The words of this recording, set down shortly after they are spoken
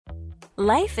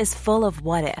Life is full of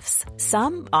what-ifs.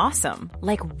 Some awesome,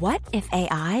 like what if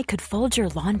AI could fold your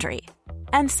laundry?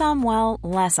 And some, well,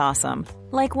 less awesome,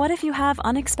 like what if you have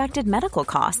unexpected medical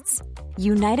costs?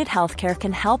 United Healthcare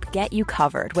can help get you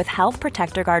covered with Health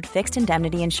Protector Guard fixed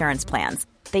indemnity insurance plans.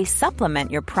 They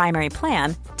supplement your primary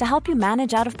plan to help you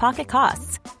manage out-of-pocket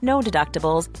costs. No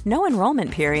deductibles, no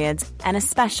enrollment periods, and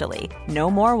especially no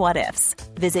more what-ifs.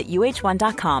 Visit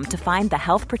uh1.com to find the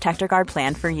Health Protector Guard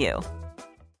plan for you.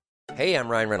 Hey, I'm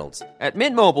Ryan Reynolds. At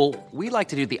Mint Mobile, we like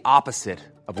to do the opposite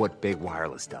of what Big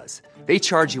Wireless does. They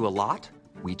charge you a lot,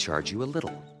 we charge you a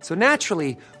little. So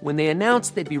naturally, when they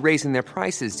announced they'd be raising their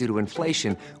prices due to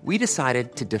inflation, we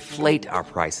decided to deflate our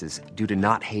prices due to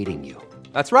not hating you.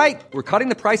 That's right. We're cutting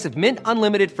the price of Mint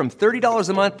Unlimited from $30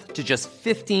 a month to just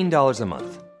 $15 a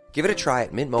month. Give it a try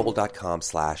at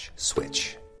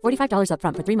mintmobile.com/switch. $45 up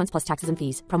front for 3 months plus taxes and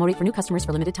fees. Promo rate for new customers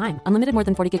for limited time. Unlimited more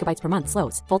than 40 gigabytes per month.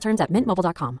 Slows full terms at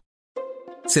mintmobile.com.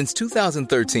 Since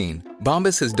 2013,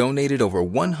 Bombas has donated over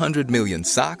 100 million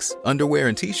socks, underwear,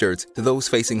 and T-shirts to those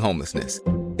facing homelessness.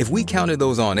 If we counted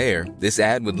those on air, this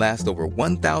ad would last over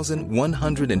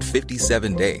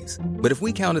 1,157 days. But if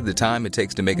we counted the time it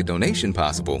takes to make a donation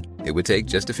possible, it would take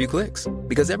just a few clicks.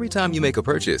 Because every time you make a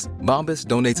purchase, Bombas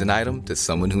donates an item to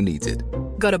someone who needs it.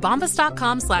 Go to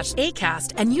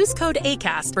bombas.com/ACAST and use code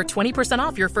ACAST for 20%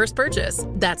 off your first purchase.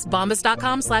 That's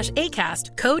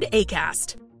bombas.com/ACAST, code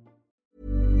ACAST.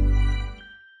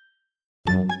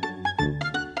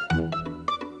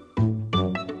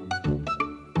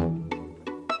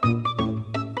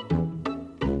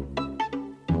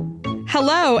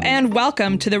 Hello and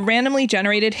welcome to the randomly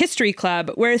generated history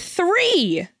club, where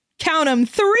count 'em,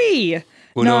 three.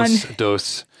 Dos.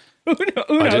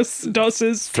 Dos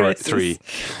is three.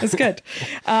 That's good.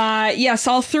 Yes,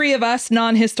 all three of us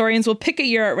non-historians will pick a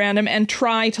year at random and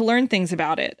try to learn things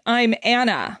about it. I'm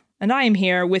Anna, and I am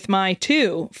here with my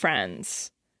two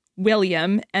friends,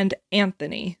 William and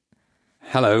Anthony.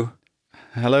 Hello.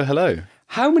 Hello.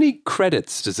 How many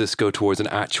credits does this go towards an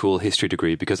actual history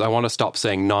degree? Because I want to stop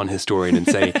saying non-historian and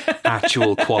say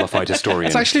actual qualified historian.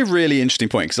 It's actually a really interesting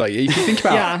point, because like, if you think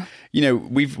about,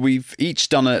 we've each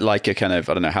done a kind of,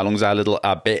 I don't know, how long's our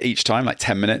bit each time? Like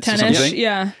 10 minutes 10-ish, or something?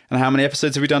 Yeah. And how many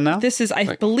episodes have we done now? This is,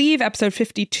 I believe, episode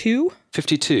 52.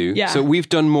 52? Yeah. So we've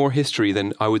done more history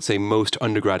than, I would say, most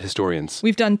undergrad historians.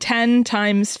 We've done 10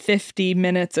 times 50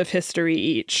 minutes of history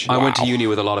each. I went to uni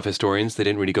with a lot of historians. They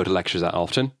didn't really go to lectures that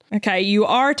often. Okay, you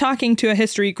are talking to a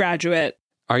history graduate.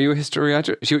 Are you a history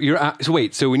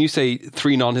graduate? So when you say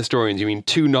three non-historians, you mean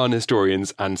two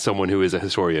non-historians and someone who is a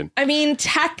historian? I mean,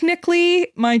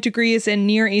 technically, my degree is in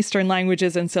Near Eastern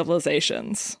languages and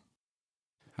civilizations.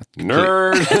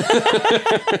 Nerd.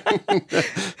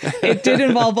 It did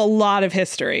involve a lot of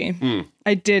history.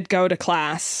 I did go to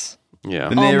class. Yeah.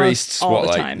 The Near East's what,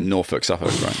 like time. Norfolk, Suffolk,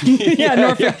 right? Yeah,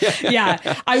 Norfolk. Yeah.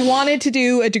 I wanted to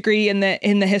do a degree in the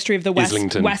history of the West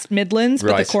Midlands,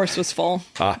 but the course was full.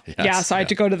 Yes, so I had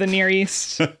to go to the Near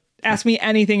East. Ask me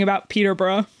anything about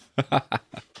Peterborough.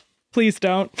 Please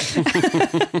don't.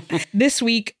 This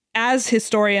week, as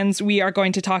historians, we are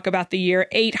going to talk about the year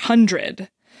 800.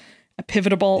 A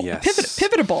pivotable.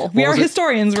 We are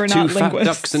historians. We're not linguists. 2 fat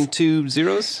ducks and 2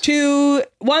 zeros?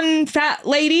 1 fat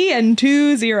lady and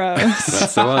 2 zeros.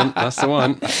 That's the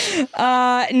one.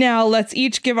 Now let's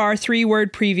each give our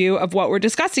 3-word preview of what we're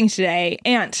discussing today.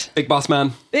 Ant. Big boss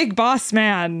man. Big boss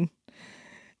man.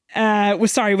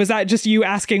 Was that just you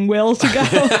asking Will to go?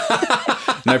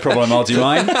 No problem. I'll do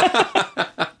mine.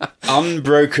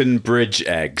 Unbroken bridge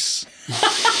eggs.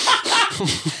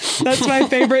 That's my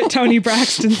favorite Tony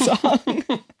Braxton song.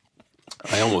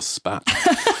 I almost spat.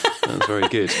 That's very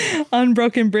good.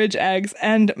 Unbroken bridge eggs.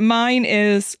 And mine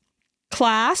is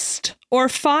classed or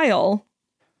file.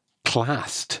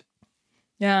 Classed?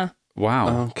 Yeah.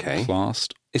 Wow. Okay.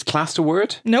 Classed. Is classed a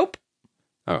word? Nope.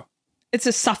 Oh. It's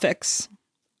a suffix.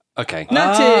 Okay.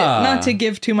 Not to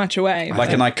give too much away.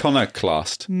 Like an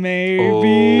iconoclast. Maybe.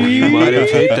 Oh, you might have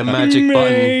hit the magic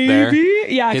button there.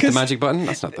 Yeah, hit the magic button?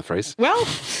 That's not the phrase. Well,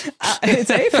 it's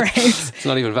a phrase. It's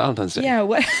not even Valentine's Day. Yeah,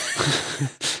 what?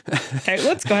 Okay,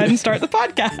 let's go ahead and start the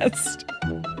podcast.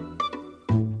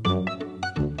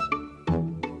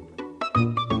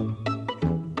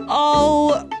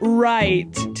 All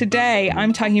right. Today,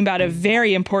 I'm talking about a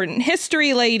very important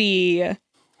history lady.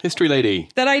 History lady.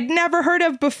 That I'd never heard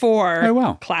of before. Oh,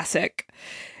 wow. Classic.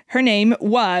 Her name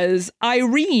was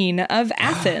Irene of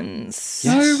Athens.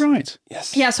 Yes. Oh, right.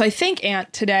 Yes. Yeah, so I think,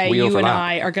 Ant, today you and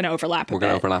I are going to overlap a bit. We're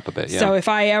going to overlap a bit, yeah. So if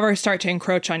I ever start to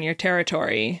encroach on your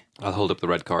territory... I'll hold up the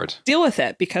red card. Deal with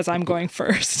it, because I'm going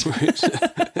first.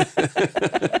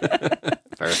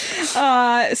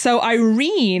 Fair. So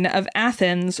Irene of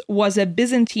Athens was a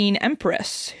Byzantine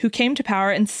empress who came to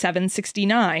power in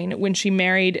 769 when she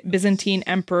married Byzantine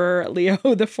Emperor Leo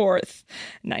IV.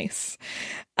 Nice.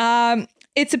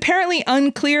 It's apparently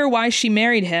unclear why she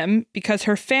married him because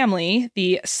her family,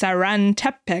 the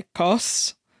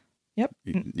Sarantepekos,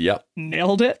 Yep.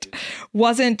 nailed it,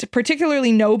 wasn't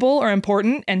particularly noble or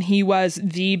important, and he was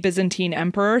the Byzantine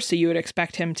emperor, so you would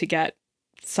expect him to get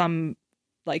some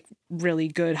like really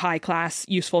good, high class,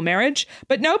 useful marriage.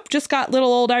 But nope, just got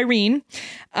little old Irene.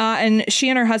 And she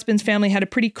and her husband's family had a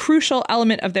pretty crucial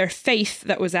element of their faith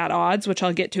that was at odds, which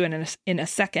I'll get to in a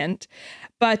second.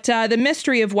 But the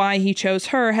mystery of why he chose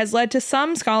her has led to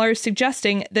some scholars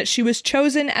suggesting that she was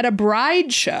chosen at a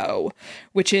bride show,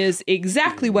 which is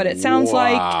exactly what it sounds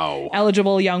like.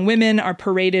 Eligible young women are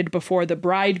paraded before the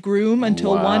bridegroom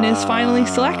until one is finally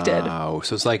selected. Wow.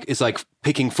 So it's like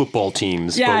picking football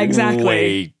teams, yeah, but exactly.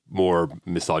 way more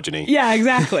misogyny. Yeah,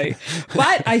 exactly.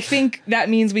 But I think that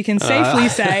means we can safely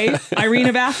say Irene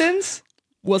of Athens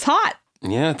was hot.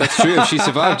 Yeah, that's true. If she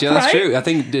survived, yeah, that's Right? true. I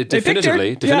think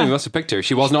definitively must have picked her.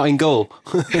 She was not in goal.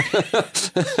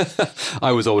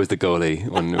 I was always the goalie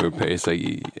when we were playing, so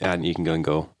and you can go and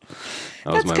goal.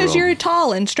 That's because you're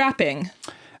tall and strapping.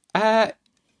 I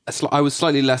was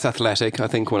slightly less athletic, I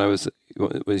think, when I was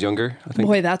younger. I think.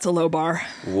 Boy, that's a low bar.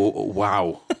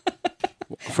 Wow.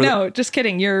 No, just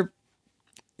kidding. You're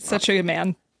such a good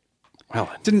man. Well,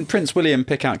 didn't Prince William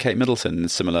pick out Kate Middleton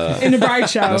similar in the bride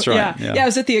show? That's right. Yeah, it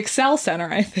was at the Excel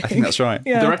Center, I think. I think that's right.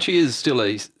 Yeah. There actually is still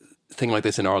a thing like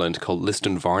this in Ireland called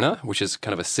Liston Varna, which is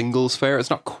kind of a singles fair. It's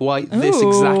not quite this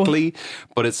exactly,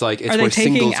 but it's like it's Are where they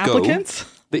taking singles applicants? go.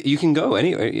 You can go,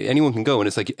 anyone can go, and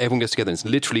it's like everyone gets together, and it's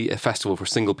literally a festival for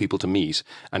single people to meet,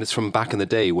 and it's from back in the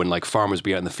day when like farmers would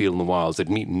be out in the field in the wilds, they'd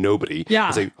meet nobody. Yeah.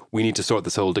 It's like, we need to sort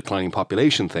this whole declining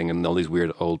population thing and all these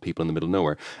weird old people in the middle of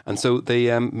nowhere. And so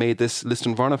they made this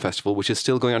Liston Varna festival, which is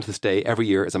still going on to this day. Every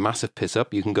year it's a massive piss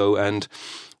up. You can go and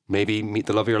maybe meet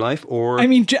the love of your life, or... I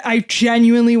mean, I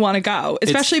genuinely want to go,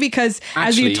 especially because,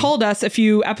 as you told us a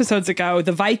few episodes ago,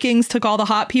 the Vikings took all the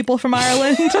hot people from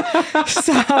Ireland.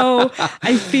 So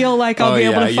I feel like I'll be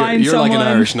able to find you're someone... You're like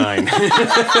an Irish 9.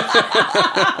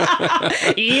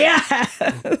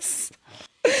 Yes!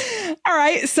 All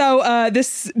right, so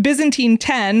this Byzantine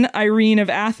 10, Irene of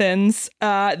Athens,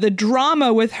 the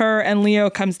drama with her and Leo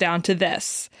comes down to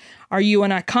this. Are you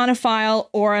an iconophile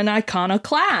or an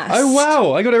iconoclast? Oh,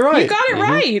 wow. I got it right. You got it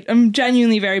right. I'm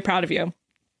genuinely very proud of you.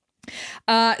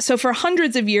 So for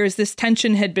hundreds of years, this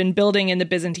tension had been building in the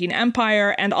Byzantine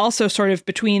Empire and also sort of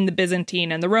between the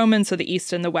Byzantine and the Roman, so the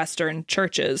East and the Western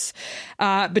churches,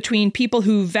 between people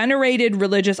who venerated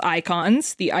religious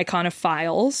icons, the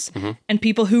iconophiles, and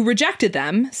people who rejected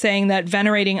them, saying that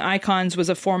venerating icons was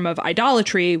a form of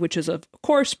idolatry, which is, of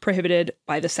course, prohibited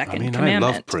by the Second Commandment.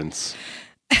 I love Prince.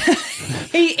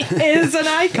 He is an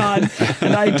icon,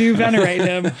 and I do venerate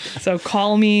him. So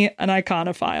call me an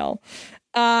iconophile.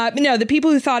 No, the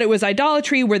people who thought it was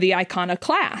idolatry were the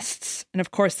iconoclasts. And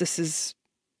of course, this is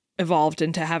evolved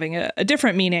into having a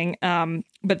different meaning,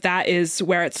 but that is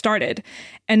where it started.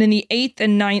 And in the 8th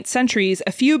and 9th centuries,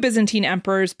 a few Byzantine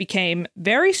emperors became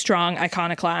very strong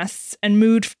iconoclasts and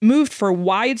moved for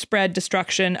widespread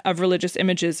destruction of religious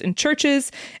images in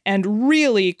churches and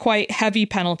really quite heavy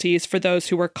penalties for those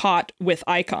who were caught with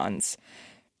icons.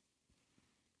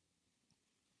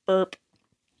 Burp.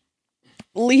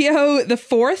 Leo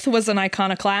IV was an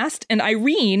iconoclast, and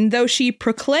Irene, though she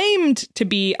proclaimed to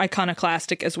be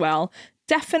iconoclastic as well,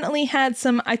 definitely had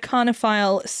some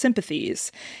iconophile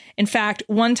sympathies. In fact,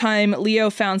 one time Leo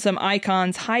found some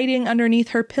icons hiding underneath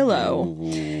her pillow,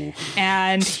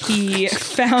 and he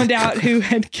found out who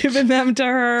had given them to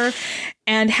her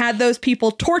and had those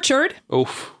people tortured.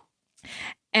 Oof.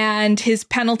 And his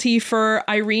penalty for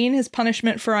Irene, his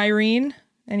punishment for Irene...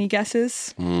 Any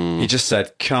guesses? He just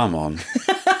said, come on.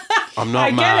 I'm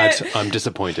not mad. I'm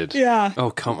disappointed. Yeah. Oh,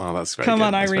 come on. That's very good. Come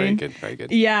on, That's Irene. Very good. Very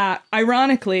good. Yeah.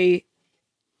 Ironically,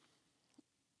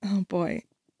 oh boy.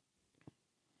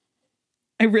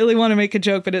 I really want to make a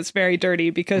joke, but it's very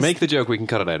dirty because... Make the joke. We can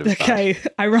cut it out of it. Okay.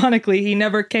 Ironically, he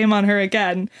never came on her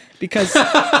again because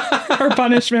her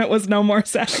punishment was no more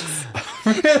sex.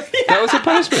 Yeah. That was her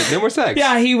punishment. No more sex.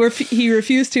 Yeah. He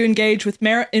refused to engage with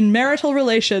in marital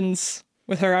relations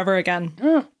with her ever again.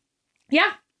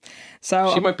 Yeah.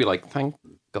 So she might be like, thank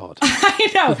God. I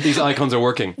know. These icons are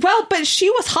working. Well, but she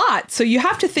was hot, so you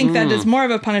have to think that is more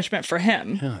of a punishment for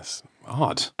him. Yes.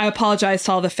 Odd. I apologize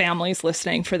to all the families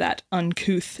listening for that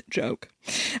uncouth joke.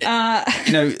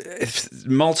 If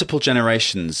multiple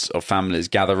generations of families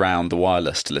gather round the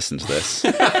wireless to listen to this.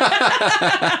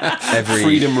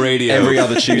 Freedom Radio. Every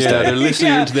other Tuesday. Yeah, they're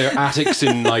listening into their attics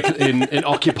in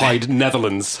occupied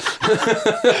Netherlands.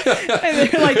 And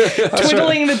they're like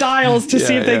twiddling the dials to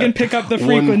see if they can pick up the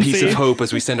frequency. One piece of hope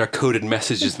as we send our coded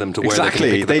messages to them to where they can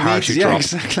pick the parachute drop.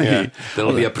 Exactly. Yeah.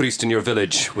 There'll be a priest in your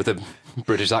village with a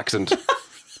British accent.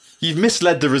 You've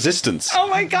misled the resistance. Oh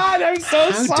my God, I'm so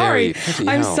sorry.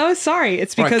 I'm so sorry.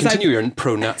 It's because continue your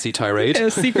pro-Nazi tirade.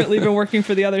 I've secretly been working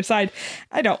for the other side.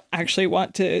 I don't actually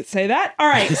want to say that. All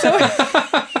right. So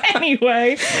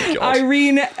anyway,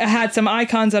 Irene had some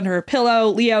icons under her pillow.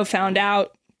 Leo found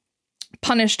out,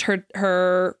 punished her.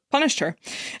 And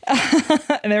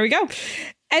there we go.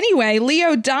 Anyway,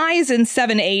 Leo dies in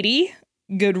 780.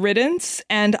 Good riddance.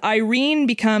 And Irene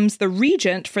becomes the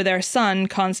regent for their son,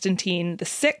 Constantine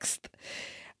VI.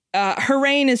 Her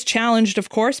reign is challenged, of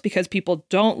course, because people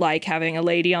don't like having a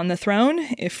lady on the throne.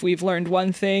 If we've learned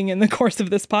one thing in the course of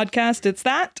this podcast, it's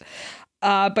that.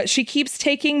 But she keeps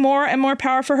taking more and more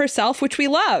power for herself, which we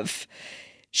love.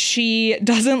 She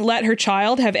doesn't let her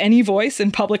child have any voice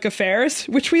in public affairs,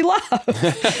 which we love.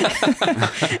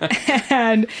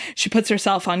 And she puts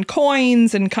herself on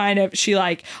coins and she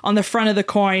on the front of the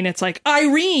coin, it's like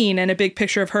Irene and a big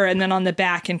picture of her. And then on the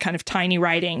back in kind of tiny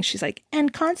writing, she's like,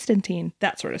 and Constantine,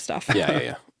 that sort of stuff.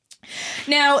 Yeah.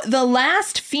 Now, the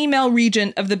last female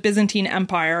regent of the Byzantine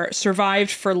Empire survived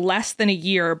for less than a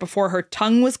year before her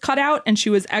tongue was cut out and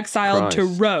she was exiled to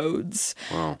Rhodes.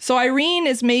 Wow. So Irene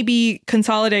is maybe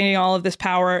consolidating all of this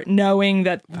power, knowing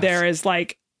that there is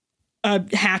a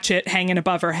hatchet hanging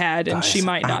above her head and she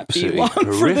might not be long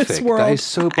for this world. That is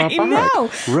so barbaric. I know.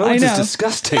 Rhodes is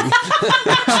disgusting.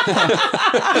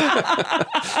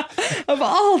 Of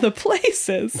all the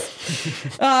places.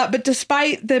 But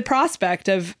despite the prospect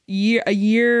of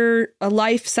a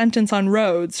life sentence on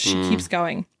Rhodes, she keeps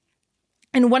going.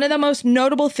 And one of the most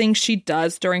notable things she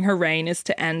does during her reign is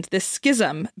to end this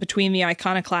schism between the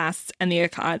iconoclasts and the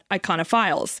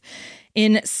iconophiles.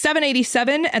 In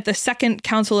 787, at the Second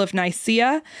Council of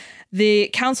Nicaea, the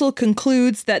council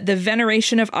concludes that the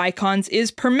veneration of icons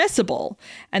is permissible,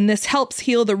 and this helps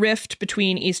heal the rift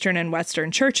between Eastern and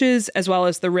Western churches, as well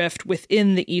as the rift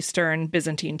within the Eastern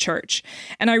Byzantine Church.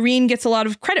 And Irene gets a lot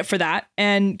of credit for that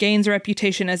and gains a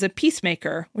reputation as a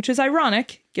peacemaker, which is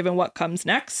ironic, given what comes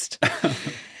next.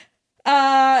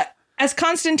 As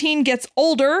Constantine gets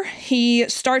older, he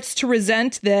starts to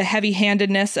resent the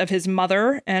heavy-handedness of his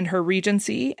mother and her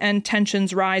regency, and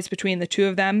tensions rise between the two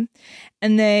of them.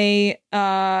 And they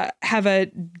have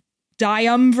a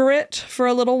triumvirate for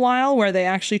a little while where they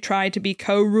actually try to be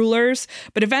co-rulers.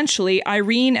 But eventually,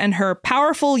 Irene and her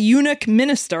powerful eunuch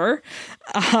minister,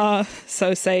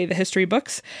 so say the history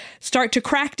books, start to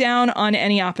crack down on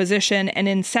any opposition. And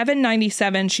in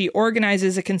 797, she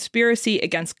organizes a conspiracy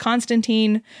against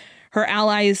Constantine. Her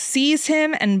allies seize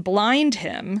him and blind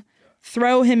him,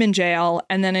 throw him in jail,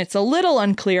 and then it's a little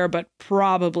unclear, but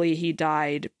probably he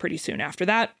died pretty soon after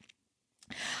that.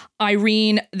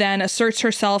 Irene then asserts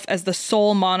herself as the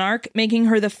sole monarch, making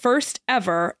her the first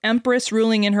ever empress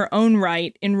ruling in her own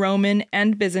right in Roman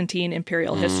and Byzantine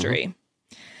imperial history.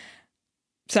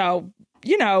 So,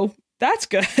 that's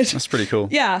good. That's pretty cool.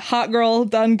 Yeah, hot girl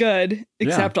done good,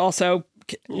 except also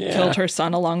killed her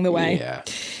son along the way. Yeah.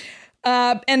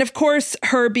 And of course,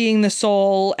 her being the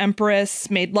sole empress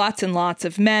made lots and lots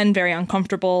of men very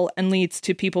uncomfortable and leads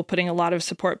to people putting a lot of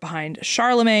support behind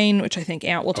Charlemagne, which I think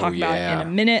Ant will talk about in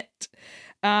a minute.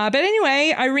 But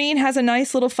anyway, Irene has a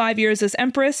nice little 5 years as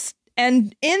empress.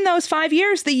 And in those 5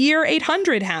 years, the year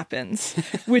 800 happens,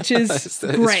 which is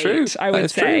great, I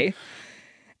would say. True.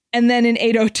 And then in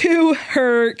 802,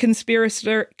 her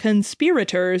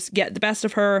conspirators get the best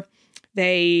of her.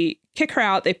 They kick her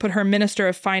out. They put her minister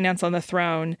of finance on the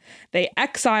throne. They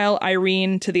exile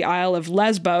Irene to the Isle of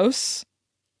Lesbos.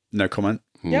 No comment.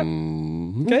 Yep.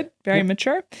 Good. Very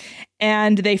mature.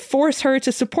 And they force her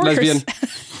to support Lesbian.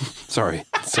 Sorry.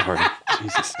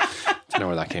 Jesus. Don't know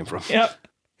where that came from. Yep.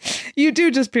 You do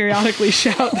just periodically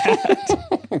shout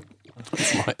that.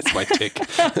 It's my tick.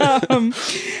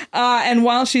 And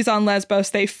while she's on Lesbos,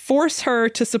 they force her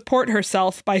to support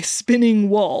herself by spinning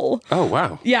wool. Oh,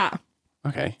 wow. Yeah.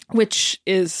 Okay. Which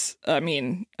is, a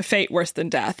fate worse than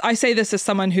death. I say this as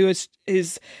someone who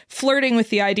is flirting with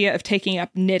the idea of taking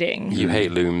up knitting. You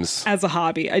hate looms. As a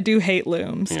hobby. I do hate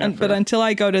looms. Yeah, but until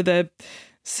I go to the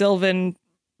Sylvan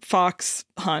fox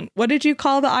hunt, what did you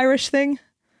call the Irish thing?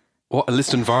 What?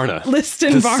 Liston Varna?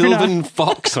 Liston the Varna. Sylvan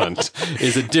Fox Hunt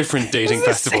is a different dating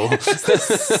festival.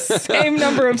 Same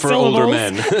number of for syllables. older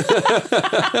men.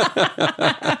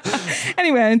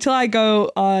 Anyway, until I go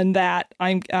on that,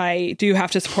 I do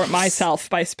have to support myself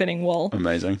by spinning wool.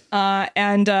 Amazing.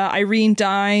 And Irene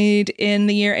died in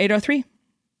the year 803.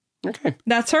 Okay.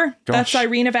 That's her. Gosh. That's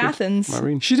Irene of Athens.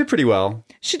 Irene. She did pretty well.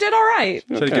 She did all right.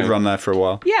 She had a good run there for a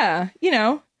while. Yeah, you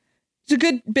know, it's a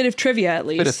good bit of trivia at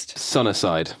Bit of least.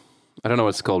 sonicide. I don't know what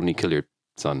it's called when you kill your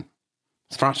son.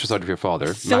 It's fratricide of your father.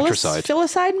 Matricide.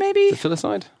 Filicide, maybe? Is it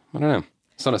filicide? I don't know.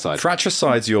 Sonicide.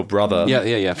 Fratricide's your brother.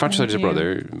 Yeah. Fratricide is your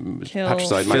brother. Kill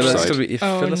Patricide, It's gotta matricide. be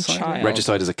Own filicide. child.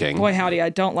 Regicide is a king. Boy, howdy, I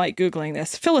don't like Googling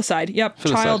this. Filicide, yep.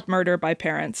 Filicide. Child murder by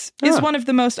parents is one of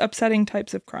the most upsetting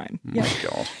types of crime. Yep.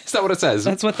 God. Is that what it says?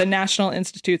 That's what the National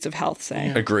Institutes of Health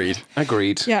say. Agreed.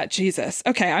 Agreed. Yeah, Jesus.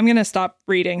 Okay, I'm going to stop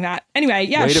reading that. Anyway,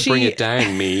 yeah, Way to bring it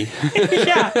down, me.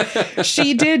 yeah,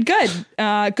 she did good.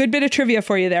 Good bit of trivia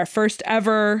for you there. First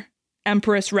ever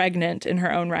empress regnant in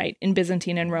her own right in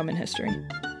Byzantine and Roman history.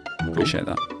 Appreciate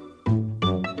that.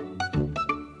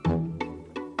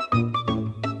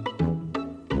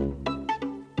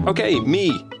 Okay,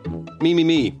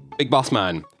 me. Big boss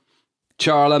man.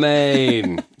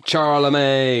 Charlemagne.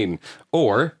 Charlemagne.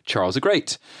 Or Charles the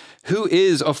Great, who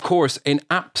is, of course, an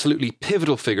absolutely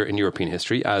pivotal figure in European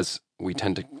history, as we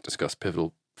tend to discuss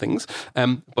pivotal things.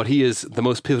 But he is the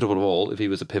most pivotal of all. If he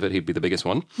was a pivot, he'd be the biggest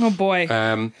one. Oh boy.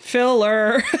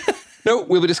 Filler. No,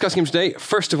 we'll be discussing him today.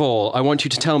 First of all, I want you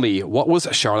to tell me, what was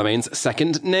Charlemagne's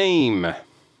second name?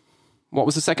 What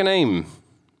was the second name?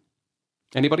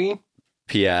 Anybody?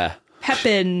 Pierre.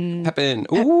 Pepin. Pepin.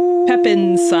 Ooh.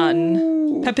 Pepin's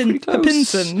son. Pretty close.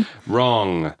 Pepinson.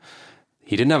 Wrong.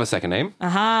 He didn't have a second name.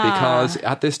 Because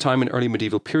at this time in early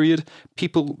medieval period,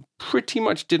 people pretty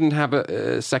much didn't have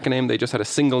a second name. They just had a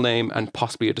single name and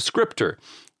possibly a descriptor.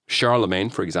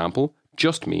 Charlemagne, for example,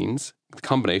 just means the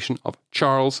combination of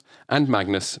Charles and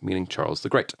Magnus, meaning Charles the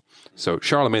Great. So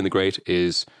Charlemagne the Great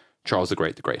is Charles the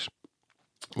Great the Great.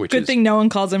 Good thing no one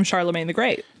calls him Charlemagne the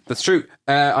Great. That's true.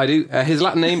 I do. His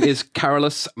Latin name is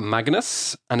Carolus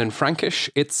Magnus, and in Frankish,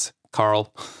 it's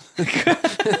Carl.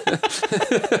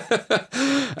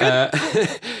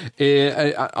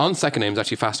 On second names,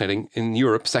 actually fascinating. In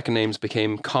Europe, second names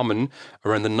became common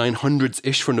around the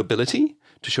 900s-ish for nobility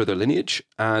to show their lineage,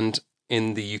 and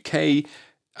in the UK,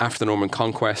 after the Norman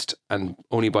conquest, and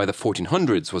only by the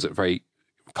 1400s was it very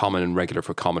common and regular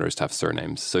for commoners to have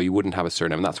surnames. So you wouldn't have a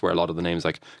surname, and that's where a lot of the names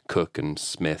like Cook and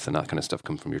Smith and that kind of stuff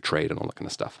come from, your trade and all that kind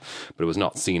of stuff. But it was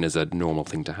not seen as a normal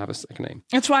thing to have a second name.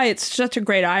 That's why it's such a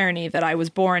great irony that I was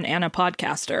born and a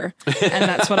podcaster, and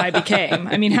that's what I became.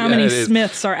 I mean, how many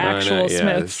Smiths are actual Smiths?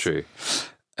 Yeah, that's true.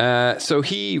 So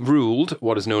he ruled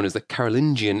what is known as the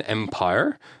Carolingian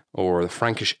Empire, or the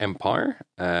Frankish Empire,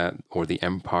 or the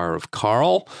Empire of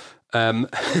Karl.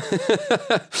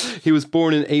 He was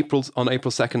born on April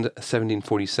 2nd,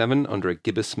 1747, under a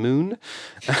gibbous moon.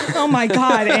 Oh my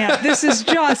God, Ant, this is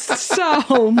just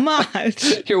so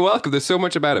much. You're welcome. There's so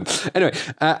much about him. Anyway,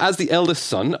 as the eldest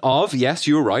son of, yes,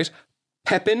 you're right,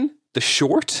 Pepin the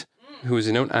Short, who is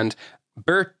known, and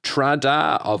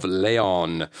Bertrada of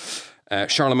Leon.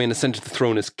 Charlemagne ascended to the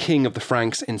throne as king of the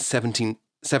Franks in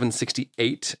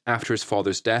 768 after his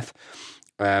father's death,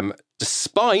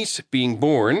 despite being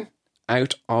born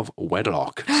out of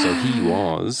wedlock. So he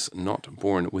was not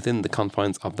born within the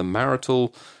confines of the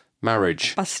marital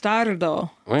marriage.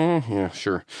 Bastardo. Well, yeah,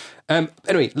 sure.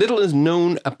 Anyway, little is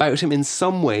known about him in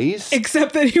some ways.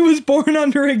 Except that he was born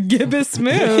under a gibbous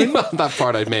moon. Well, that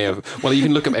part I may have. Well, you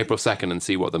can look up April 2nd and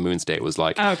see what the moon's date was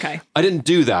like. Okay. I didn't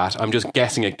do that. I'm just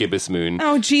guessing at gibbous moon.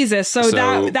 Oh, Jesus. So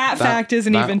that fact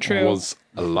isn't even true. That was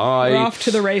a lie. We're off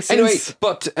to the races. Anyway,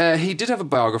 but he did have a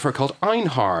biographer called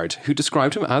Einhard, who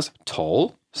described him as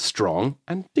tall, strong,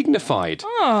 and dignified.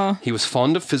 Oh. He was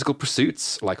fond of physical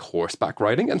pursuits like horseback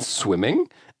riding and swimming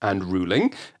and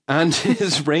ruling, and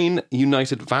his reign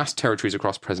united vast territories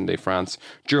across present-day France,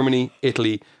 Germany,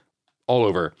 Italy, all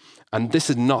over. And this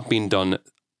had not been done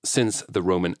since the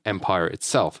Roman Empire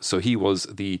itself. So he was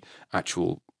the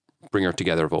actual bringer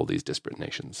together of all these disparate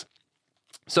nations.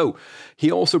 So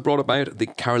he also brought about the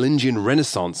Carolingian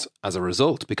Renaissance as a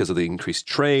result, because of the increased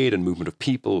trade and movement of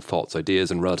people, thoughts,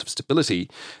 ideas, and relative stability.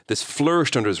 This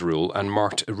flourished under his rule and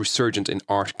marked a resurgence in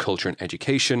art, culture, and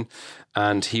education.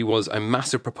 And he was a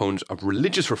massive proponent of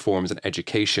religious reforms and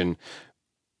education,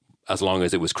 as long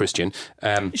as it was Christian.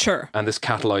 Sure. And this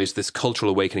catalyzed this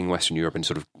cultural awakening in Western Europe and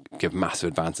sort of give massive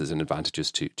advances and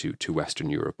advantages to Western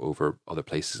Europe over other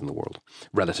places in the world,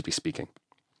 relatively speaking.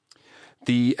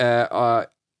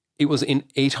 It was in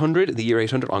 800, the year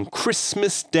 800, on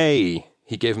Christmas Day,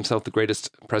 he gave himself the greatest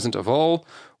present of all,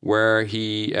 where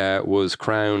he was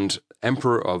crowned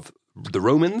Emperor of the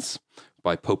Romans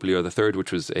by Pope Leo III,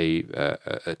 which was a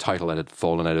title that had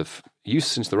fallen out of use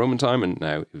since the Roman time, and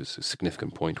now it was a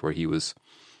significant point where he was,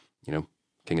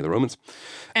 King of the Romans.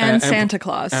 And Santa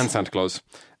Claus. And Santa Claus.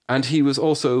 And he was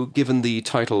also given the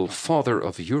title Father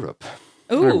of Europe.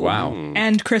 Ooh, oh, wow.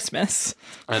 And Christmas.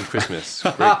 And Christmas.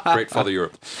 Great Father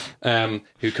Europe.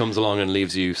 Who comes along and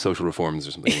leaves you social reforms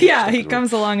or something. Yeah, he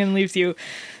comes along and leaves you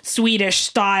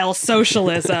Swedish-style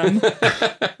socialism.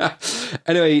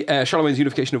 Anyway, Charlemagne's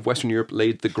unification of Western Europe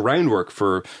laid the groundwork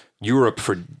for Europe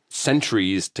for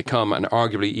centuries to come, and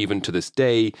arguably even to this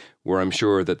day, where I'm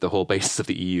sure that the whole basis of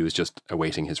the EU is just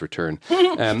awaiting his return.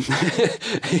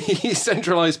 He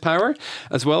centralized power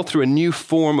as well through a new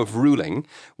form of ruling,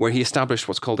 where he established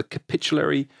what's called a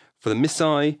capitulary for the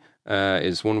missi,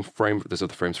 is one frame. There's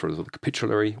other frames for it as well. The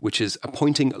capitulary, which is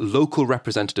appointing local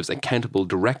representatives accountable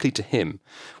directly to him,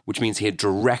 which means he had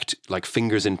direct,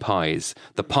 fingers in pies.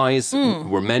 The pies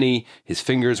were many, his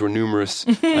fingers were numerous,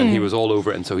 and he was all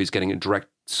over it, and so he's getting a direct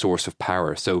source of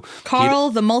power. So Carl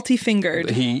the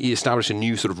multi-fingered. He established a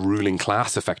new sort of ruling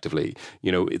class, effectively.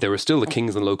 There were still the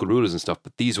kings and local rulers and stuff,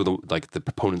 but these were the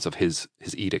proponents of his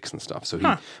edicts and stuff. So he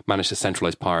managed to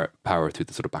centralize power through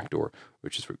the sort of back door,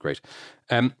 which is great.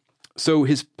 So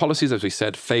his policies, as we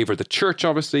said, favor the church,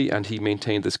 obviously, and he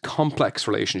maintained this complex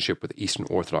relationship with the Eastern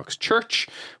Orthodox Church,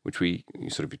 which you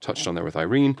touched on there with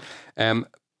Irene,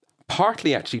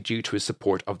 partly actually due to his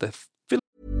support of the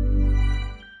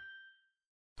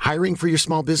Hiring for your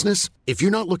small business? If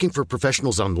you're not looking for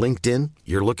professionals on LinkedIn,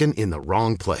 you're looking in the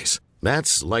wrong place.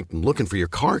 That's like looking for your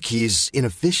car keys in a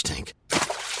fish tank.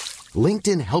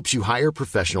 LinkedIn helps you hire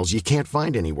professionals you can't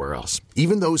find anywhere else,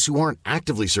 even those who aren't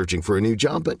actively searching for a new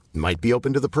job but might be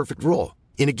open to the perfect role.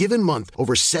 In a given month,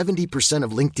 over 70%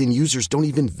 of LinkedIn users don't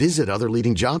even visit other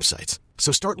leading job sites.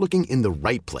 So start looking in the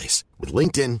right place. With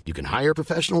LinkedIn, you can hire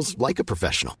professionals like a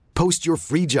professional. Post your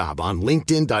free job on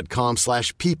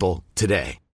linkedin.com/people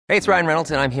today. Hey, it's Ryan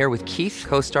Reynolds, and I'm here with Keith,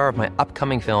 co-star of my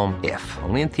upcoming film, If,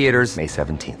 only in theaters May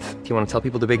 17th. Do you want to tell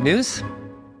people the big news?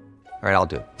 All right, I'll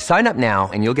do it. Sign up now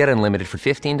and you'll get unlimited for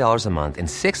 $15 a month and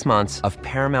 6 months of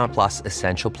Paramount Plus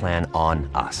Essential Plan on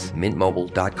us.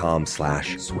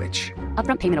 MintMobile.com/switch.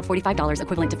 Upfront payment of $45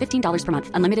 equivalent to $15 per month.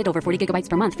 Unlimited over 40 gigabytes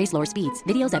per month. Face lower speeds.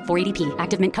 Videos at 480p.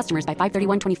 Active Mint customers by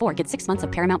 531.24 get 6 months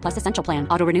of Paramount Plus Essential Plan.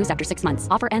 Auto renews after 6 months.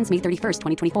 Offer ends May 31st,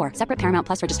 2024. Separate Paramount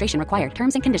Plus registration required.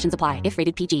 Terms and conditions apply if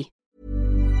rated PG.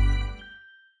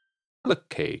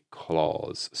 Okay,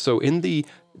 clause. So in the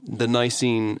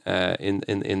Nicene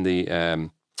in the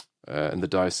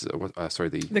diocese,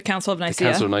 The Council of Nicaea. The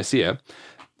Council of Nicaea,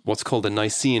 what's called the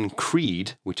Nicene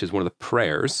Creed, which is one of the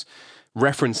prayers,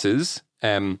 references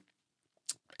a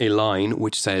line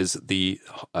which says the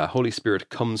Holy Spirit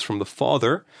comes from the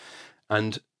Father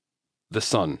and the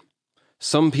Son.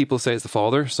 Some people say it's the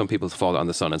Father, some people it's the Father and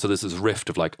the Son. And so there's this rift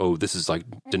of this is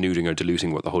denuding or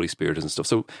diluting what the Holy Spirit is and stuff.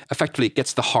 So effectively it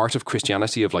gets the heart of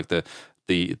Christianity of the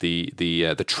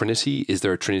Trinity. Is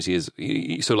there a Trinity? It's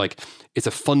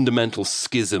a fundamental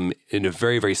schism in a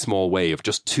very, very small way of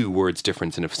just 2 words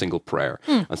difference in a single prayer.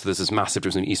 And so there's this massive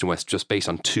difference in East and West just based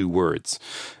on 2 words.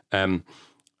 And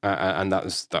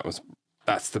that's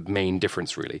the main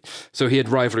difference, really. So he had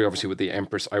rivalry, obviously, with the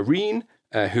Empress Irene,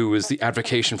 who was the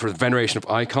advocation for the veneration of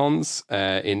icons.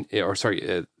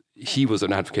 He was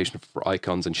an advocation for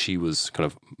icons, and she was kind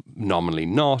of nominally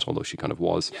not, although she kind of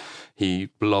was. He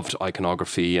loved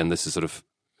iconography, and this is sort of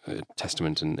a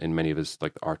testament in many of his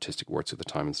artistic works at the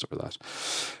time and stuff like that.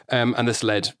 And this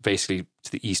led basically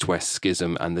to the East-West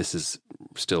schism, and this is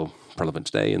still relevant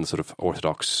today in the sort of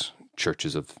Orthodox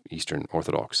churches of Eastern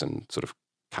Orthodox and sort of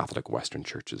Catholic Western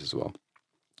churches as well.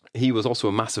 He was also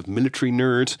a massive military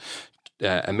nerd,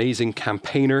 amazing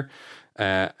campaigner.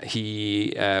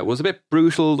 He was a bit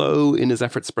brutal, though, in his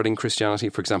efforts spreading Christianity.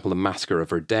 For example, the Massacre of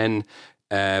Verdun,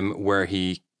 where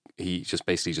he just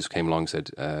basically just came along and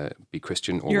said, be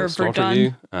Christian or we'll slaughter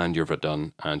you, and you're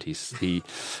Verdun. And he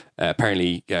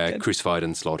apparently crucified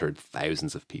and slaughtered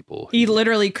thousands of people. He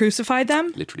literally crucified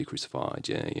them? Literally crucified,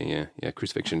 yeah.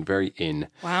 Crucifixion, very in.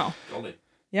 Wow.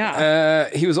 Yeah.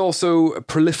 He was also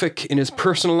prolific in his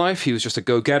personal life. He was just a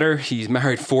go-getter. He's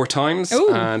married 4 times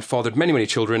and fathered many, many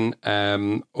children.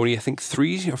 Only, I think,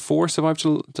 3 or 4 survived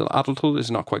till adulthood.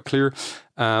 It's not quite clear.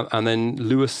 And then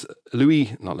Louis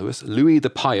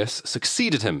the Pious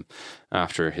succeeded him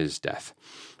after his death.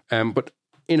 But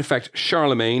in effect,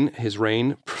 Charlemagne, his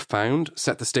reign, profound,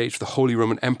 set the stage for the Holy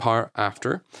Roman Empire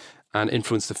after. and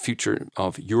influenced the future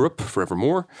of Europe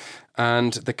forevermore.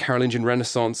 And the Carolingian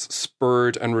Renaissance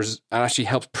spurred and actually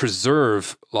helped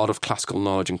preserve a lot of classical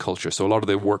knowledge and culture. So a lot of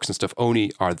the works and stuff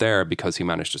only are there because he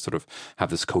managed to sort of have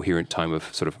this coherent time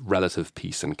of sort of relative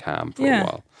peace and calm for a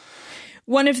while.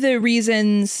 One of the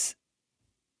reasons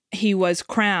he was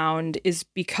crowned is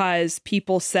because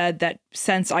people said that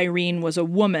since Irene was a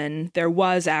woman, there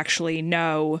was actually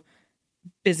no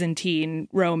Byzantine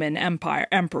Roman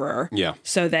emperor. Yeah.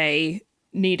 So they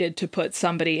needed to put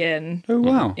somebody in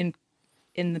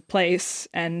in the place,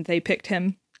 and they picked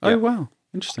him. Oh, wow.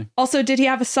 Interesting. Also, did he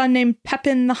have a son named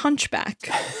Pepin the Hunchback?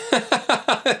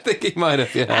 I think he might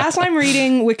have, yeah. As I'm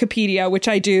reading Wikipedia, which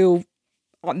I do,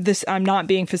 I'm not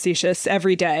being facetious,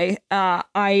 every day,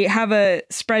 I have a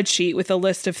spreadsheet with a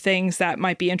list of things that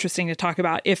might be interesting to talk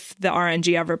about if the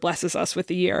RNG ever blesses us with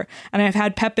a year. And I've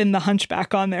had Pepin the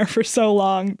Hunchback on there for so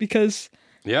long because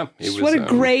what a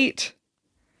great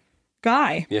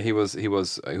guy. Yeah, he was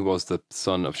the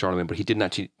son of Charlemagne, but he didn't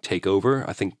actually take over.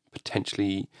 I think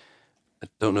potentially, I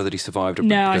don't know that he survived.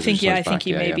 No, I think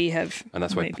he maybe have. And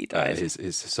that's why died.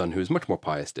 His son, who was much more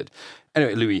pious, did.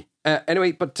 Anyway, Louis.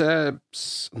 But in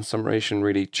summation,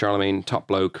 really, Charlemagne, top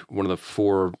bloke, one of the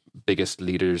 4 biggest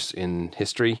leaders in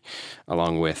history,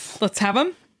 along with... Let's have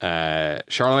him.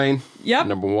 Charlemagne, yep.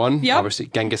 number 1. Yep. Obviously,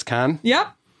 Genghis Khan. Yep.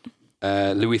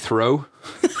 Louis Theroux.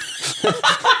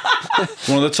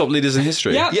 One of the top leaders in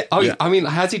history. Yep. Yeah. I mean,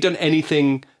 has he done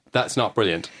anything that's not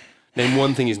brilliant? Name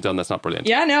one thing he's done that's not brilliant.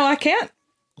 Yeah, no, I can't.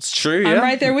 It's true, I'm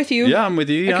right there with you. Yeah, I'm with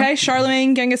you, yeah. Okay,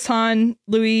 Charlemagne, Genghis Khan,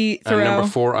 Louis Theroux. And number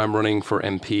 4, I'm running for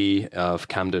MP of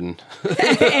Camden.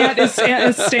 Ant is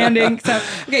standing. So,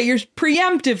 okay, you're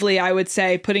preemptively, I would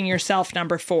say, putting yourself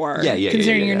number 4.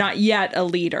 Considering you're not yet a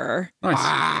leader. Nice.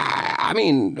 I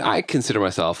mean, I consider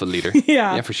myself a leader.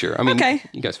 Yeah, for sure. I mean,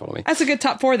 you guys follow me. That's a good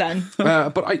top 4 then.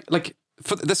 But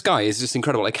this guy is just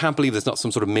incredible. I can't believe there's not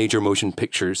some sort of major motion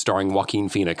picture starring Joaquin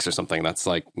Phoenix or something that's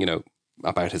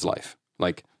about his life.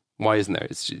 Like, why isn't there?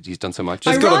 He's done so much.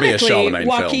 There's got to be a Charlemagne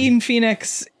film. Joaquin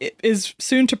Phoenix is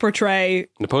soon to portray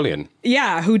Napoleon.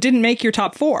 Yeah, who didn't make your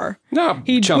top 4. No,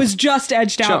 he was just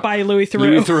edged out by Louis Theroux.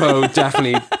 Louis Theroux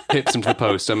definitely pips him to the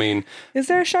post. I mean, is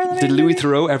there a Charlemagne? Did Louis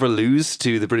Theroux ever lose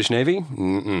to the British Navy?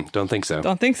 Don't think so.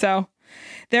 Don't think so.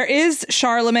 There is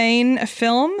Charlemagne, a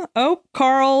film. Oh,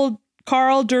 Karl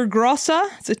der Grosse.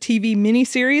 It's a TV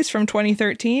miniseries from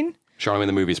 2013. Charlemagne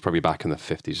the movie is probably back in the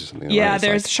 50s or something. Yeah,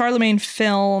 there's Charlemagne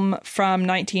film from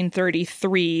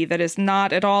 1933 that is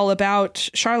not at all about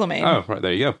Charlemagne. Oh, right,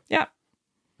 there you go.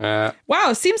 Yeah.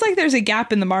 Wow, seems like there's a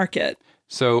gap in the market.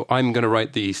 So I'm going to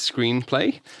write the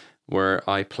screenplay where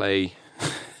I play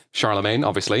Charlemagne,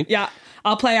 obviously. Yeah,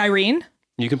 I'll play Irene.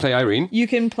 You can play Irene. You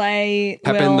can play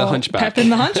Pepin the Hunchback. Pepin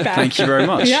the Hunchback. Thank you very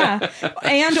much. Yeah,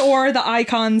 and or the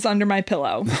icons under my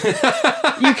pillow.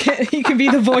 You can be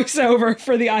the voiceover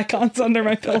for the icons under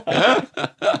my pillow.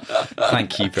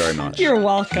 Thank you very much. You're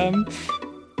welcome.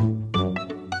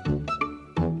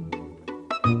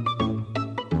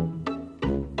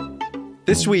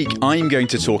 This week, I'm going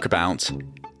to talk about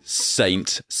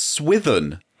Saint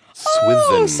Swithin.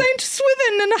 Oh, Saint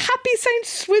Swithin, and a happy Saint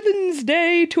Swithin's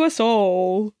Day to us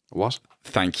all. What?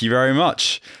 Thank you very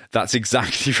much. That's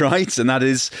exactly right. And that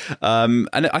is, and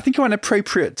I think an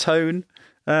appropriate tone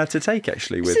to take,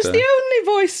 actually. This is the only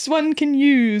voice one can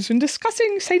use when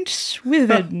discussing Saint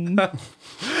Swithin. I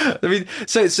mean,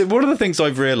 so one of the things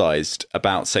I've realised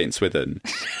about Saint Swithin,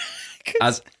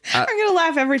 I'm going to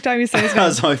laugh every time you say his name.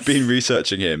 As I've been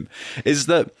researching him, is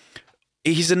that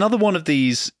he's another one of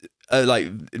these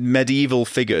medieval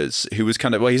figures who was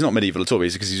kind of, well, he's not medieval at all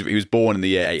because he was born in the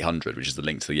year 800, which is the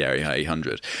link to the year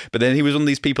 800. But then he was one of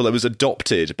these people that was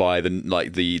adopted by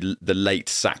the late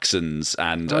Saxons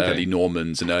and early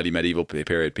Normans and early medieval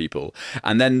period people,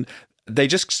 and then they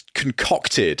just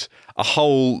concocted a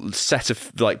whole set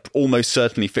of almost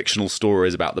certainly fictional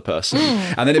stories about the person,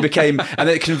 and then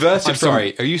it converted. I'm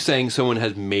sorry, are you saying someone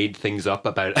has made things up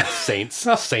about a saint's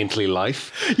saintly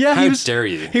life? Yeah, how dare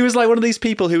you? He was like one of these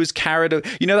people who was carried.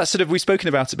 That sort of, we've spoken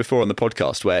about it before on the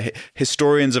podcast, where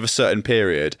historians of a certain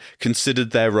period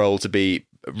considered their role to be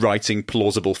writing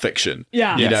plausible fiction,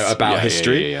 about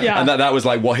history, and that was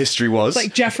like what history was. It's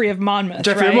like Geoffrey of Monmouth.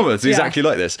 Exactly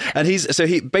like this. And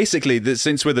he basically,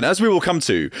 Saint Swithin, as we will come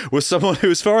to, was someone who,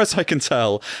 as far as I can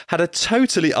tell, had a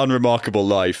totally unremarkable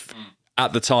life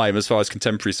at the time, as far as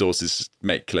contemporary sources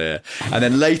make clear. And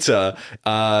then later,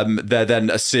 there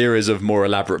then a series of more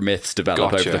elaborate myths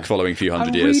develop over the following few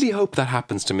hundred years. I really hope that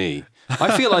happens to me.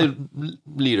 I feel I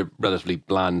lead a relatively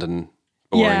bland and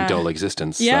boring, dull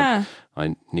existence. Yeah.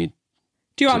 I need.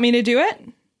 Do you want me to do it?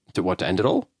 To end it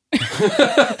all? I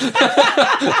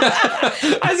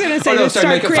was going to say,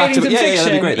 start creating some fiction. Yeah,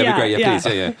 that'd be great. That'd be great. Yeah,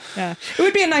 please. Yeah. It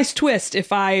would be a nice twist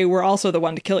if I were also the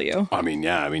one to kill you. I mean,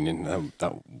 everyone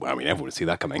would see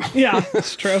that coming. Yeah,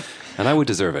 it's true. And I would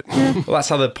deserve it. Well, that's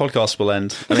how the podcast will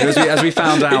end. I mean, as we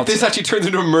found out, this actually turns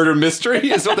into a murder mystery.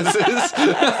 Is what this is.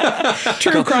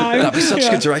 True crime. That'd be such a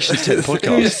good direction to take the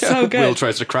podcast. So good. Will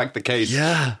tries to crack the case.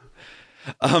 Yeah.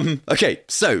 Okay,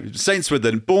 so Saint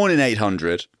Swithin, born in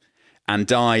 800. And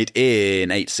died in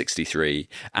 863,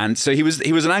 and so he was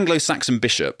an Anglo-Saxon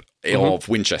bishop of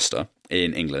Winchester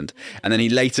in England, and then he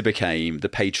later became the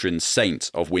patron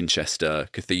saint of Winchester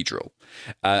Cathedral.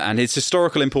 And his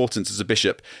historical importance as a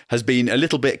bishop has been a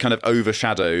little bit kind of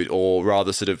overshadowed, or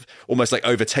rather sort of almost like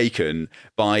overtaken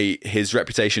by his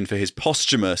reputation for his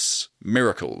posthumous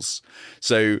miracles.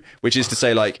 So, which is to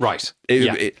say, like, right,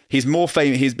 he's more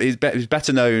famous. He's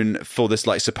better known for this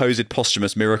like supposed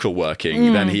posthumous miracle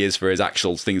working than he is for his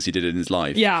actual things he did in his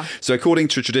life. Yeah. So, according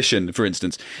to tradition, for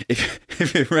instance,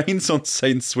 if it rains on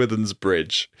St. Swithin's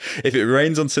Bridge,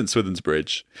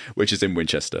 which is in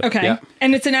Winchester, okay,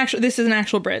 and it's this is an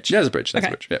actual bridge. Yeah, it's a bridge. That's a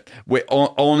bridge. Yeah, we're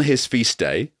on his feast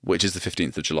day, which is the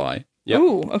 15th of July. Yep.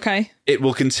 Ooh, okay. It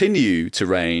will continue to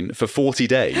rain for 40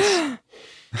 days.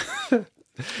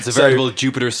 It's a veritable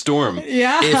Jupiter storm.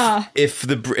 Yeah.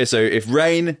 If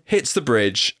rain hits the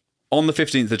bridge on the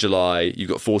 15th of July, you've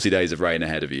got 40 days of rain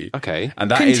ahead of you. Okay. And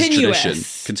that is tradition.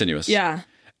 Continuous. Yeah.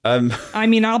 I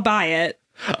mean, I'll buy it.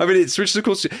 I mean, which is of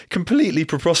course completely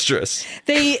preposterous.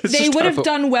 They would have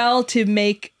done well to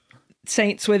make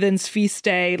Saint Swithin's feast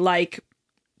day like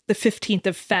the 15th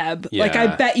of Feb. Yeah. Like, I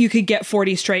bet you could get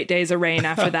 40 straight days of rain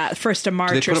after that, 1st of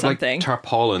March or something. Like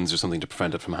tarpaulins or something to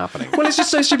prevent it from happening. Well, it's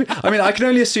just so stupid. I mean, I can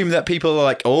only assume that people are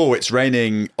like, oh, it's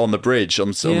raining on the bridge on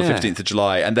the 15th of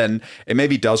July, and then it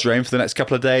maybe does rain for the next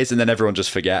couple of days, and then everyone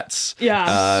just forgets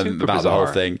about bizarre. The whole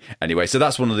thing. Anyway, so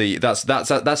that's one of the that's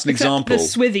an example. The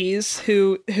Swithies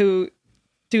who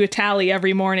do a tally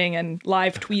every morning and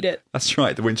live tweet it. That's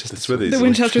right, the Winchester Swithies. The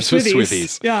Winchester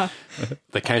Swithies. Yeah.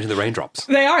 They're counting the raindrops.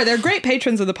 They are. They're great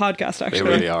patrons of the podcast, actually. They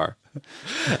really are.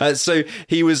 So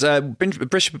he was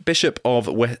Bishop of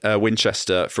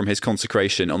Winchester from his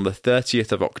consecration on the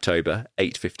 30th of October,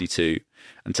 852,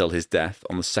 until his death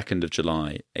on the 2nd of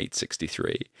July,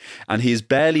 863. And he is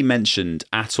barely mentioned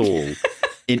at all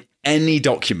in any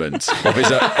document of his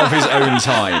own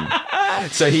time.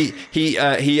 So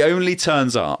he only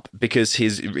turns up because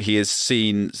he is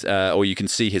seen, or you can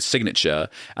see his signature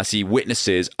as he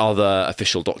witnesses other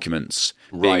official documents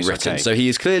being written. Okay. So he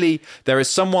is clearly, there is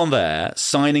someone there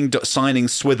signing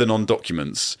Swithin on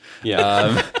documents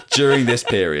during this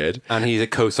period, and he's a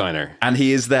co-signer. And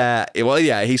he is there. Well,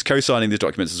 yeah, he's co-signing these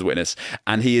documents as a witness,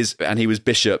 and he was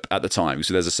bishop at the time.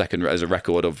 So there's a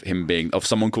record of him of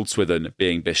someone called Swithin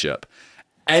being bishop.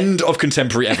 End of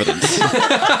contemporary evidence.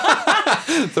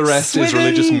 The rest Swithin, is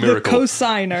religious miracle. The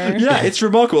co-signer. Yeah, it's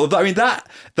remarkable. I mean, that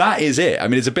is it. I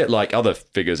mean, it's a bit like other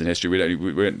figures in history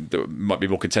that might be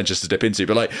more contentious to dip into,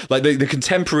 but like the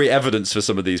contemporary evidence for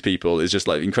some of these people is just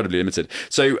like incredibly limited.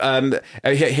 So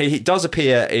he does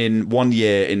appear in one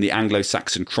year in the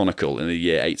Anglo-Saxon Chronicle in the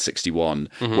year 861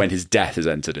 when his death is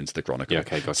entered into the Chronicle. Yeah,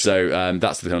 okay, gotcha. So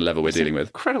that's the kind of level we're dealing with.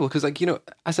 Incredible, because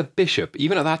as a bishop,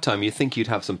 even at that time, you think you'd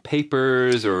have some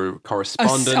papers or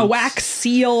correspondence, a wax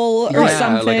seal or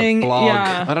something, like a blog.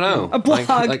 Yeah. I don't know, a blog,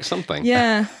 like something.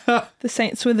 Yeah, the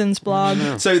Saint Swithin's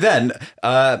blog. So then,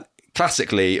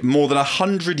 classically, more than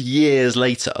 100 years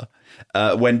later,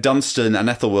 when Dunstan and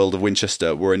Ethelwald of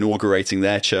Winchester were inaugurating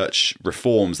their church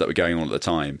reforms that were going on at the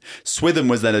time, Swithin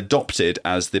was then adopted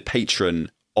as the patron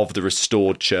of the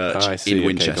restored church in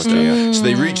Winchester. Okay, gotcha, So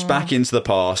they reached back into the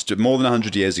past more than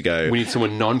 100 years ago. We need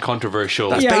someone non-controversial.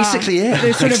 That's basically it.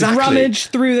 They sort of rummaged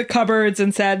through the cupboards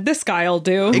and said, this guy'll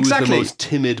do. Exactly. Who's the most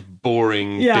timid,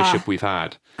 boring bishop we've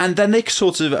had. And then they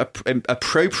sort of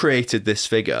appropriated this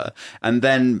figure and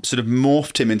then sort of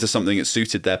morphed him into something that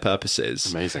suited their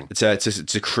purposes. Amazing.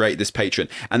 To create this patron.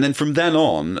 And then from then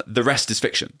on, the rest is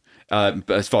fiction,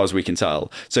 as far as we can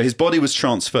tell. So his body was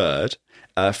transferred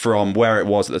from where it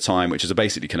was at the time, which is a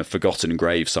basically kind of forgotten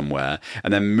grave somewhere,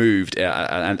 and then moved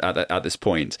at this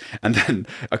point. And then,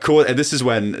 this is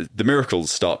when the miracles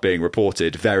start being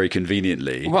reported very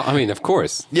conveniently. Well, I mean, of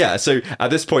course. Yeah, so at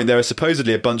this point, there are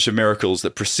supposedly a bunch of miracles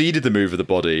that preceded the move of the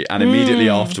body and immediately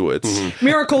afterwards. Mm-hmm.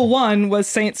 Miracle 1 was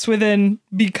Saint Swithin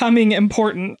becoming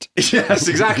important. Yes,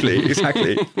 exactly.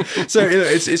 So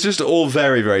it's just all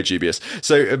very, very dubious.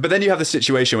 So, but then you have this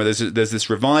situation where there's this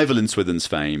revival in Swithin's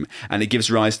fame, and it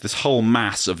gives rise to this whole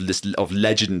mass of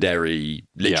legendary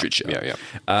literature. Yeah.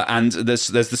 And there's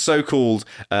the so-called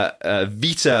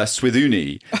Vita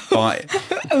Swithuni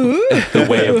The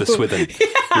way of the Swithin,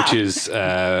 which is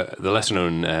the lesser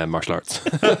known martial arts.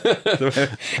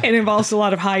 It involves a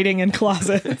lot of hiding in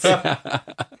closets.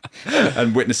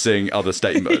 And witnessing other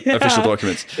official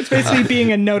documents. It's basically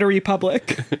being a notary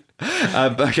public.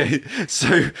 Okay,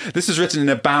 so this was written in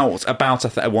about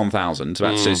 1000. So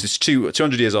it's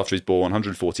 200 years after he's born,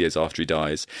 140 years after he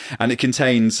dies, and it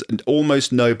contains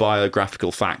almost no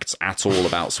biographical facts at all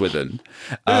about Swithin.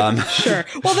 Sure.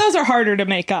 Well, those are harder to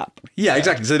make up. Yeah,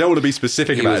 exactly. So they don't want to be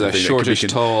specific about He was anything. a shortish,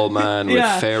 tall man with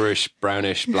fairish,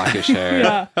 brownish, blackish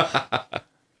hair.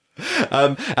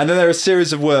 And then there are a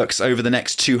series of works over the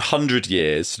next 200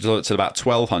 years, to about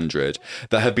 1200,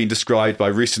 that have been described by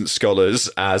recent scholars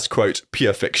as, quote,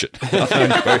 pure fiction.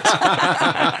 Unquote.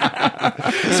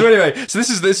 So anyway, this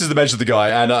is the mention of the guy,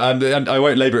 and I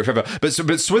won't labour it forever. But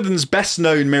Swithin's best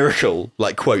known miracle,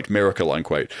 like quote miracle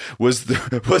unquote, was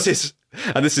his.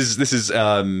 And this is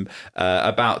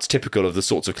about typical of the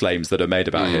sorts of claims that are made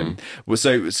about him.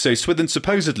 So Swithin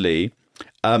supposedly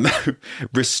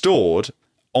restored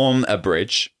on a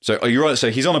bridge. So you're right. So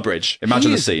he's on a bridge.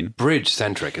 Imagine the scene. Bridge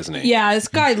centric, isn't he? Yeah, this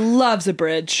guy loves a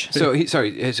bridge. So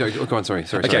sorry. Go on. Sorry.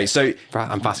 Okay, so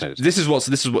I'm fascinated. This is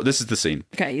the scene.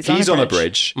 Okay, he's on a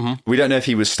bridge. We don't know if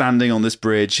he was standing on this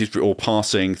bridge or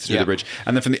passing through the bridge.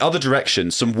 And then from the other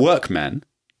direction, some workmen.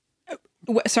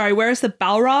 Sorry, where's the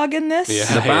Balrog in this? Yeah.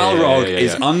 The Balrog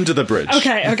is under the bridge.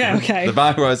 Okay. The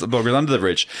Balrog is under the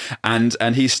bridge,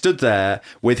 and he stood there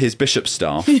with his bishop's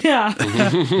staff. Yeah.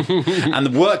 And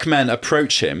the workmen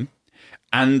approach him,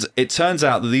 and it turns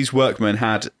out that these workmen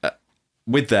had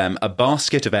with them a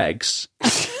basket of eggs.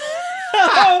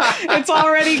 It's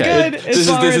already good. This is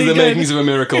the makings of a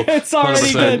miracle. It's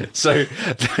already 100%. Good. So,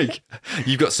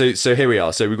 you've got so here we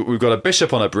are. So we've got a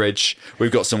bishop on a bridge.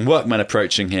 We've got some workmen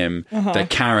approaching him. They're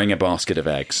carrying a basket of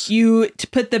eggs. You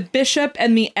put the bishop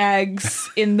and the eggs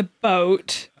in the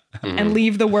boat and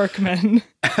leave the workmen.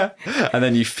 And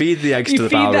then you feed the eggs to the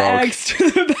Balrog. You feed the eggs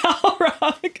to the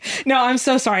Balrog. No, I'm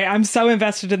so sorry. I'm so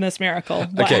invested in this miracle.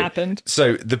 What happened?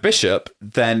 So the bishop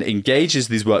then engages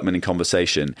these workmen in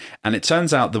conversation, and it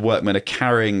turns out the workmen are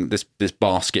carrying this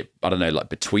basket, I don't know, like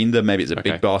between them. Maybe it's a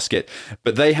big basket.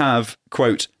 But they have,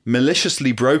 quote,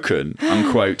 maliciously broken,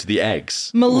 unquote, the eggs.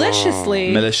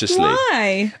 Maliciously? Maliciously.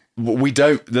 Why? We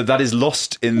don't. That is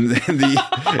lost in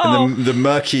the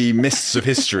murky mists of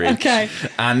history. Okay.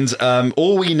 And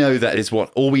all we know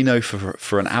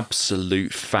for an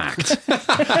absolute fact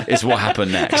is what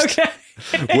happened next. Okay.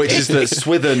 Which is that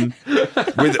Swithin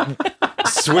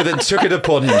took it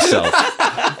upon himself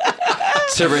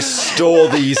to restore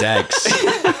these eggs.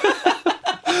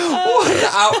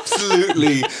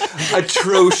 Absolutely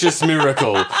atrocious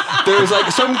miracle. There's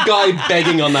like some guy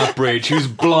begging on that bridge who's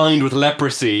blind with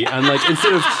leprosy, and like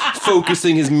instead of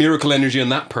focusing his miracle energy on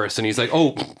that person, he's like,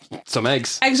 oh, some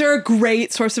eggs. Eggs are a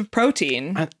great source of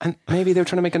protein. And maybe they're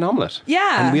trying to make an omelette.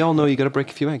 Yeah. And we all know you got to break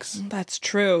a few eggs. That's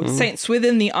true. Saint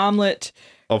Swithin, the omelette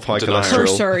of high cholesterol.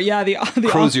 Cursor. Yeah, the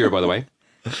Crozier, by the way.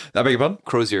 I beg your pardon?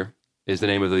 Crozier is the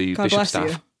name of the God bishop's bless staff.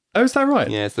 you. Oh, is that right?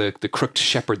 Yeah, it's the crooked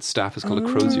shepherd's staff is called a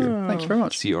crozier. Thank you very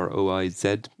much.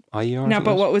 Croizier. No,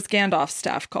 but what was Gandalf's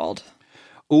staff called?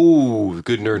 Oh,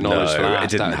 good nerd knowledge for that. It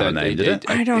didn't have a name, did it?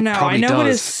 I don't know. I know what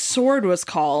his sword was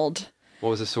called. What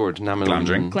was his sword?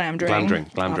 Glamdring.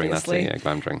 Glamdring, that's it, yeah,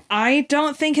 Glamdring. I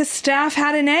don't think his staff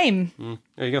had a name.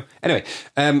 There you go. Anyway,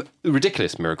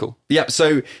 ridiculous miracle. Yep.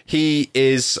 So he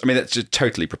is. I mean, that's just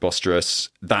totally preposterous.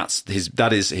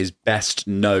 That is his best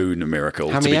known miracle.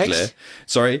 How many eggs? Clear.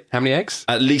 Sorry. How many eggs?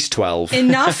 At least 12.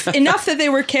 Enough that they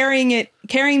were carrying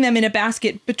them in a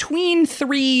basket between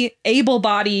three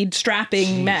able-bodied,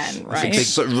 strapping men. Right.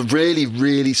 So really,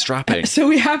 really strapping. So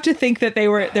we have to think that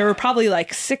there were probably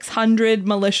like 600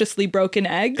 maliciously broken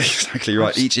eggs. Exactly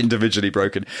right. Each individually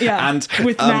broken. Yeah. And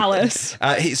with malice.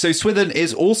 So Swithin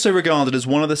is also regarded as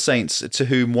one of the saints to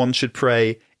whom one should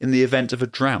pray in the event of a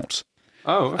drought.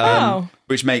 Oh.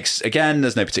 Which makes, again,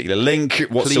 there's no particular link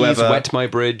whatsoever. Please wet my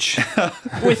bridge.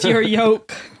 With your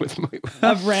yoke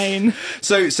of rain.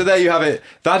 So there you have it.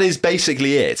 That is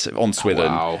basically it on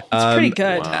Swithin. Wow. It's pretty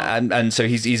good. Wow. And so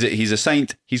he's a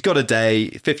saint. He's got a day,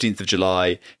 15th of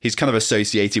July. He's kind of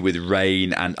associated with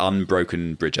rain and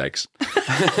unbroken bridge eggs.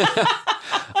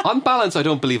 On balance, I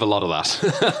don't believe a lot of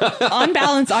that. On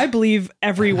balance, I believe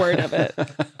every word of it.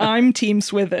 I'm Team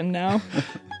Swithin now.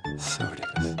 So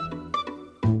ridiculous.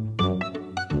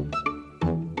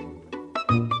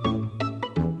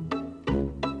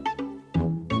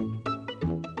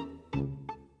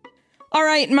 All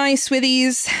right, my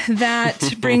Swithies,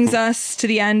 that brings us to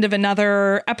the end of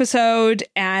another episode.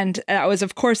 And that was,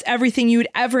 of course, everything you'd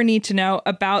ever need to know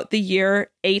about the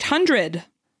year 800.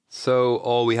 So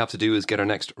all we have to do is get our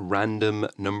next random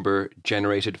number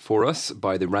generated for us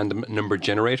by the random number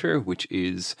generator, which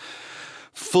is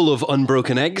full of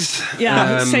unbroken eggs.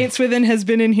 Yeah, Saints Within has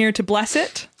been in here to bless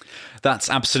it. That's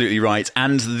absolutely right.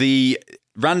 And the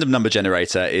random number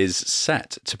generator is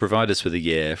set to provide us with a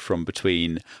year from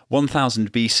between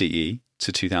 1000 BCE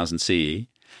to 2000 CE.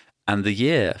 And the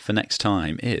year for next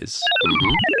time is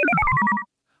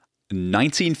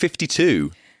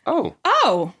 1952. Oh.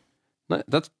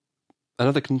 That's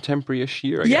another contemporary-ish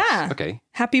year, I Yeah. guess. Okay.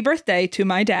 Happy birthday to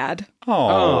my dad.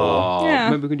 Oh.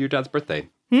 Yeah. Maybe we can do your dad's birthday.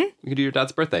 We can do your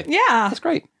dad's birthday. Yeah. That's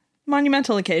great.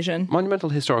 Monumental occasion. Monumental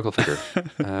historical figure.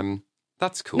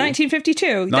 That's cool.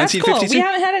 1952. That's cool. 1952? We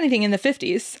haven't had anything in the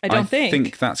 50s, I don't think. I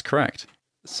think that's correct.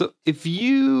 So if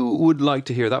you would like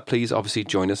to hear that, please obviously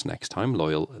join us next time,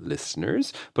 loyal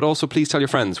listeners. But also please tell your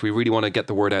friends. We really want to get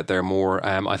the word out there more.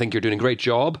 I think you're doing a great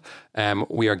job.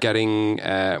 We are getting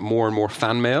more and more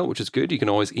fan mail, which is good. You can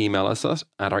always email us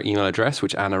at our email address,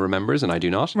 which Anna remembers and I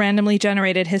do not.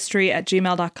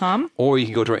 randomlygeneratedhistory@gmail.com. Or you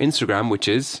can go to our Instagram, which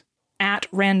is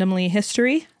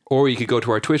 @randomlyhistory. Or you could go to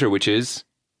our Twitter, which is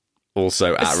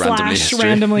Also at Randomly History.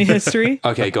 /randomly history.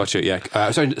 Okay, gotcha. Yeah.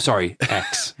 Sorry,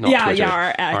 X, not Yeah, Twitter.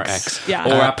 our X. Yeah.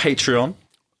 Or our Patreon.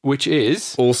 Which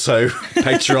is Also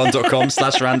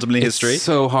patreon.com/randomlyhistory. It's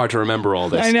so hard to remember all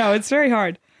this. I know, it's very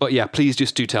hard. But yeah, please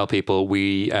just do tell people.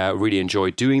 We really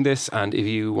enjoy doing this. And if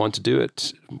you want to do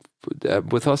it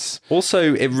with us.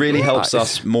 Also, it really helps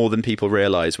us more than people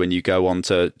realise when you go on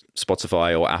to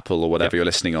Spotify or Apple or whatever you're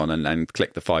listening on and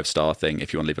click the 5-star thing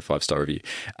if you want to leave a 5-star review.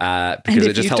 Because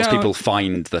it just helps people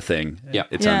find the thing,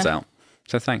 it turns out.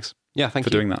 So thanks thank for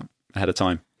doing that ahead of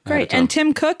time. Great. And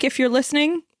Tim Cook, if you're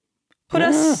listening, put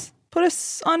us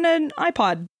on an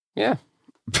iPod. Yeah.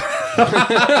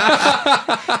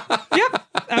 Yep.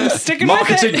 I'm sticking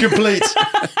Marketing with it. complete.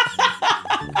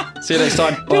 See you next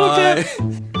time. Bye.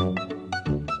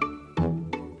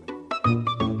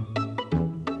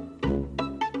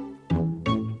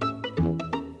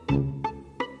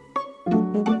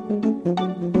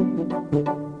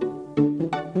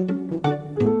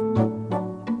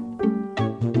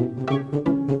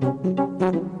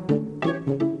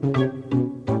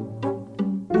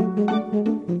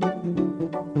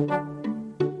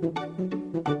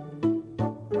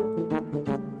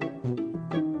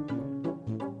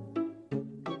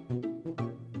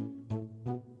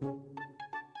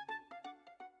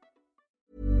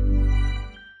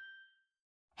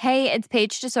 Hey, it's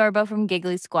Paige DeSorbo from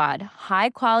Giggly Squad.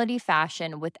 High quality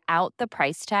fashion without the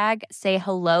price tag. Say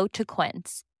hello to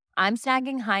Quince. I'm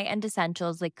snagging high-end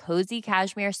essentials like cozy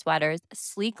cashmere sweaters,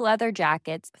 sleek leather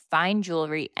jackets, fine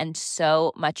jewelry, and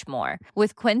so much more.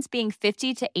 With Quince being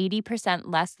 50 to 80%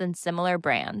 less than similar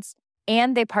brands.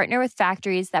 And they partner with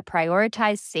factories that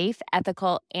prioritize safe,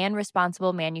 ethical, and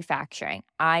responsible manufacturing.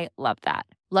 I love that.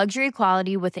 Luxury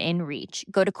quality within reach.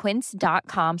 Go to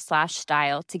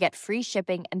quince.com/style to get free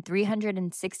shipping and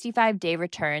 365-day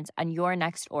returns on your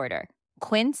next order.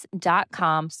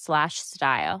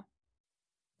 Quince.com/style.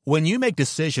 When you make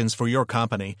decisions for your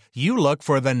company, you look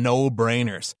for the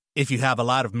no-brainers. If you have a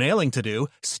lot of mailing to do,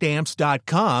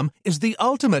 Stamps.com is the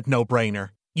ultimate no-brainer.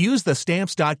 Use the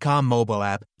Stamps.com mobile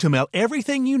app to mail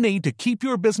everything you need to keep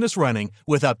your business running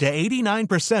with up to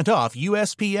 89% off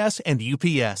USPS and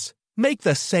UPS. Make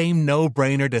the same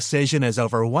no-brainer decision as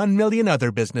over 1 million other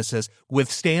businesses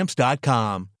with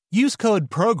Stamps.com. Use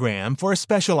code PROGRAM for a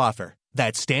special offer.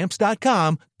 That's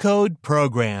Stamps.com, code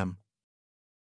PROGRAM.